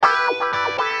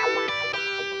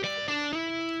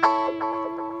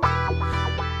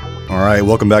All right,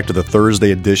 welcome back to the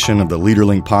Thursday edition of the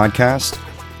LeaderLink podcast.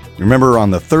 Remember,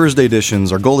 on the Thursday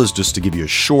editions, our goal is just to give you a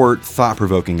short,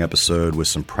 thought-provoking episode with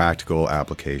some practical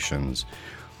applications.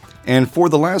 And for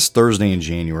the last Thursday in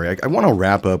January, I want to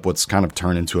wrap up what's kind of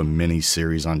turned into a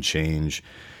mini-series on change.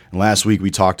 And last week, we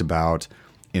talked about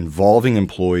involving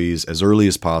employees as early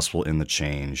as possible in the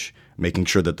change, making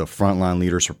sure that the frontline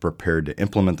leaders are prepared to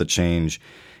implement the change,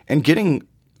 and getting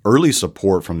early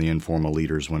support from the informal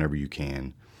leaders whenever you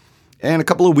can. And a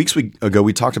couple of weeks ago,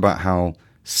 we talked about how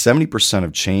 70%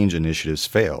 of change initiatives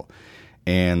fail,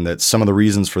 and that some of the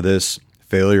reasons for this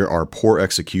failure are poor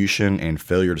execution and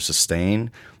failure to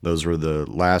sustain. Those were the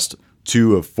last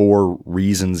 2 of 4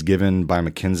 reasons given by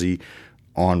McKinsey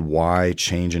on why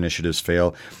change initiatives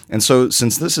fail. And so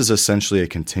since this is essentially a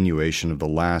continuation of the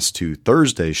last 2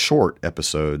 Thursday short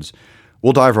episodes,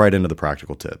 we'll dive right into the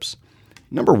practical tips.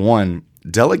 Number 1,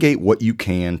 delegate what you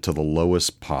can to the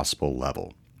lowest possible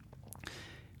level.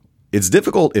 It's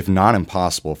difficult, if not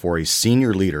impossible, for a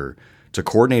senior leader to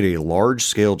coordinate a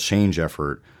large-scale change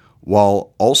effort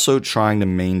while also trying to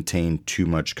maintain too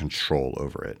much control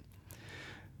over it.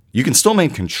 You can still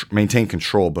maintain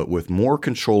control, but with more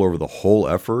control over the whole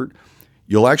effort,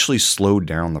 you'll actually slow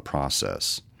down the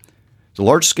process. So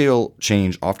large-scale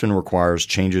change often requires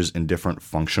changes in different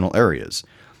functional areas,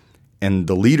 and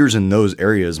the leaders in those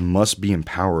areas must be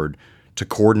empowered to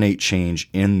coordinate change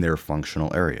in their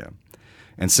functional area.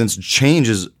 And since change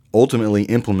is ultimately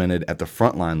implemented at the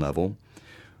frontline level,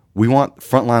 we want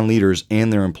frontline leaders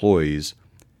and their employees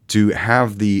to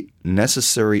have the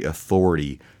necessary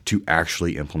authority to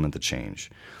actually implement the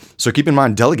change. So keep in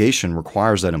mind, delegation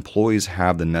requires that employees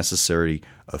have the necessary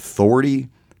authority,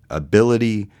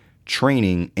 ability,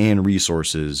 training, and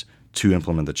resources to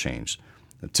implement the change.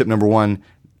 Tip number 1,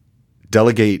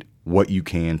 delegate what you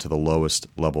can to the lowest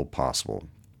level possible.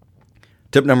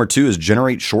 Tip number 2 is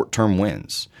generate short-term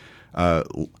wins.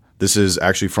 This is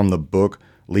actually from the book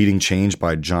Leading Change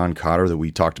by John Kotter that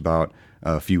we talked about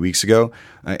a few weeks ago.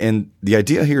 And the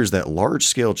idea here is that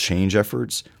large-scale change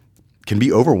efforts can be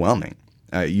overwhelming.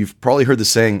 You've probably heard the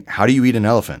saying, how do you eat an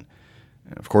elephant?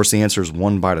 Of course, the answer is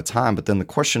one bite at a time, but then the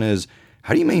question is,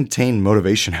 how do you maintain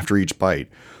motivation after each bite?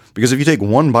 Because if you take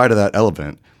one bite of that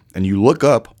elephant and you look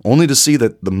up only to see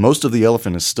that the most of the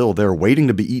elephant is still there waiting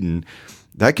to be eaten,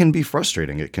 that can be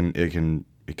frustrating. It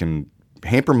can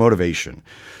hamper motivation.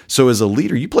 So as a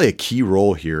leader, you play a key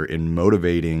role here in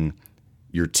motivating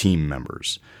your team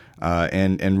members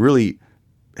and really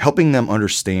helping them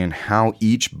understand how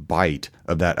each bite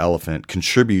of that elephant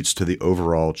contributes to the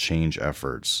overall change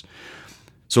efforts.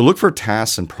 So look for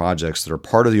tasks and projects that are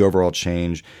part of the overall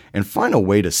change and find a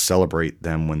way to celebrate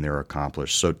them when they're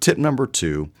accomplished. So tip number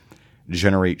 2,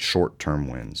 generate short-term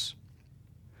wins.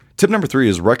 Tip number 3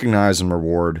 is recognize and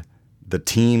reward the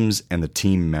teams and the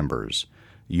team members.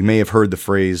 You may have heard the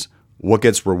phrase, what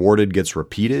gets rewarded gets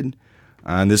repeated.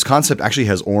 And this concept actually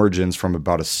has origins from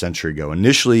about a century ago.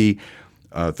 Initially,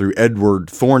 through Edward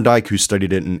Thorndike, who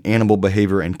studied it in animal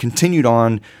behavior, and continued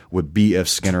on with B.F.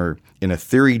 Skinner in a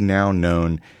theory now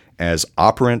known as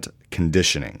operant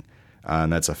conditioning.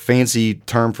 And that's a fancy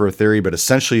term for a theory, but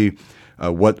essentially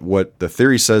what the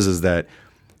theory says is that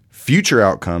future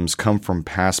outcomes come from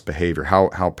past behavior,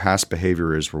 how past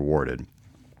behavior is rewarded.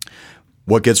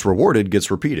 What gets rewarded gets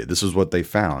repeated. This is what they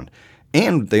found.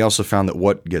 And they also found that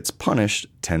what gets punished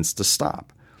tends to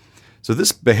stop. So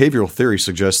this behavioral theory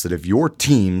suggests that if your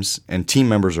teams and team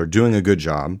members are doing a good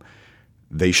job,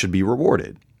 they should be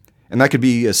rewarded. And that could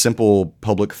be a simple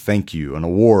public thank you, an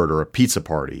award, or a pizza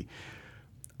party.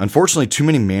 Unfortunately, too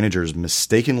many managers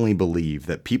mistakenly believe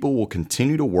that people will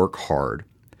continue to work hard,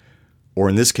 or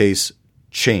in this case,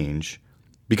 change,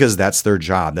 because that's their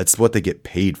job. That's what they get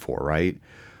paid for, right?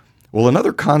 Well,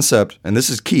 another concept, and this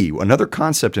is key, another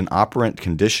concept in operant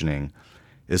conditioning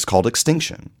is called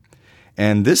extinction.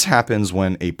 And this happens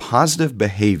when a positive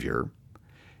behavior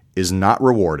is not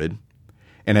rewarded,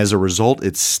 and as a result,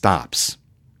 it stops,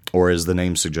 or as the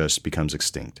name suggests, becomes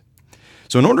extinct.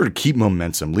 So in order to keep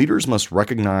momentum, leaders must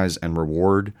recognize and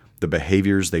reward the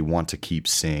behaviors they want to keep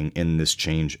seeing in this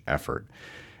change effort.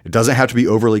 It doesn't have to be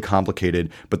overly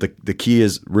complicated, but the key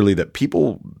is really that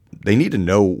people, they need to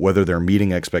know whether they're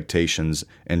meeting expectations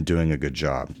and doing a good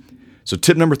job. So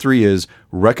tip number 3 is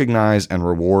recognize and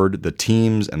reward the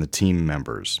teams and the team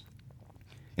members.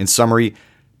 In summary,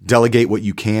 delegate what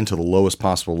you can to the lowest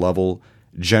possible level,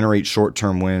 generate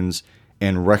short-term wins,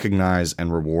 and recognize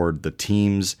and reward the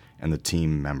teams and the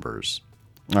team members.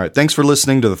 All right, thanks for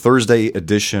listening to the Thursday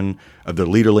edition of the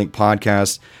LeaderLink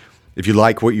podcast. If you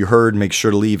like what you heard, make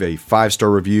sure to leave a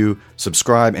 5-star review,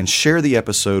 subscribe, and share the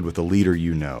episode with a leader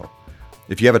you know.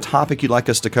 If you have a topic you'd like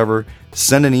us to cover,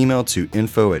 send an email to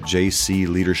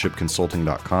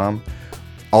info@jcleadershipconsulting.com.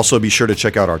 Also, be sure to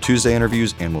check out our Tuesday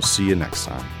interviews, and we'll see you next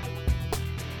time.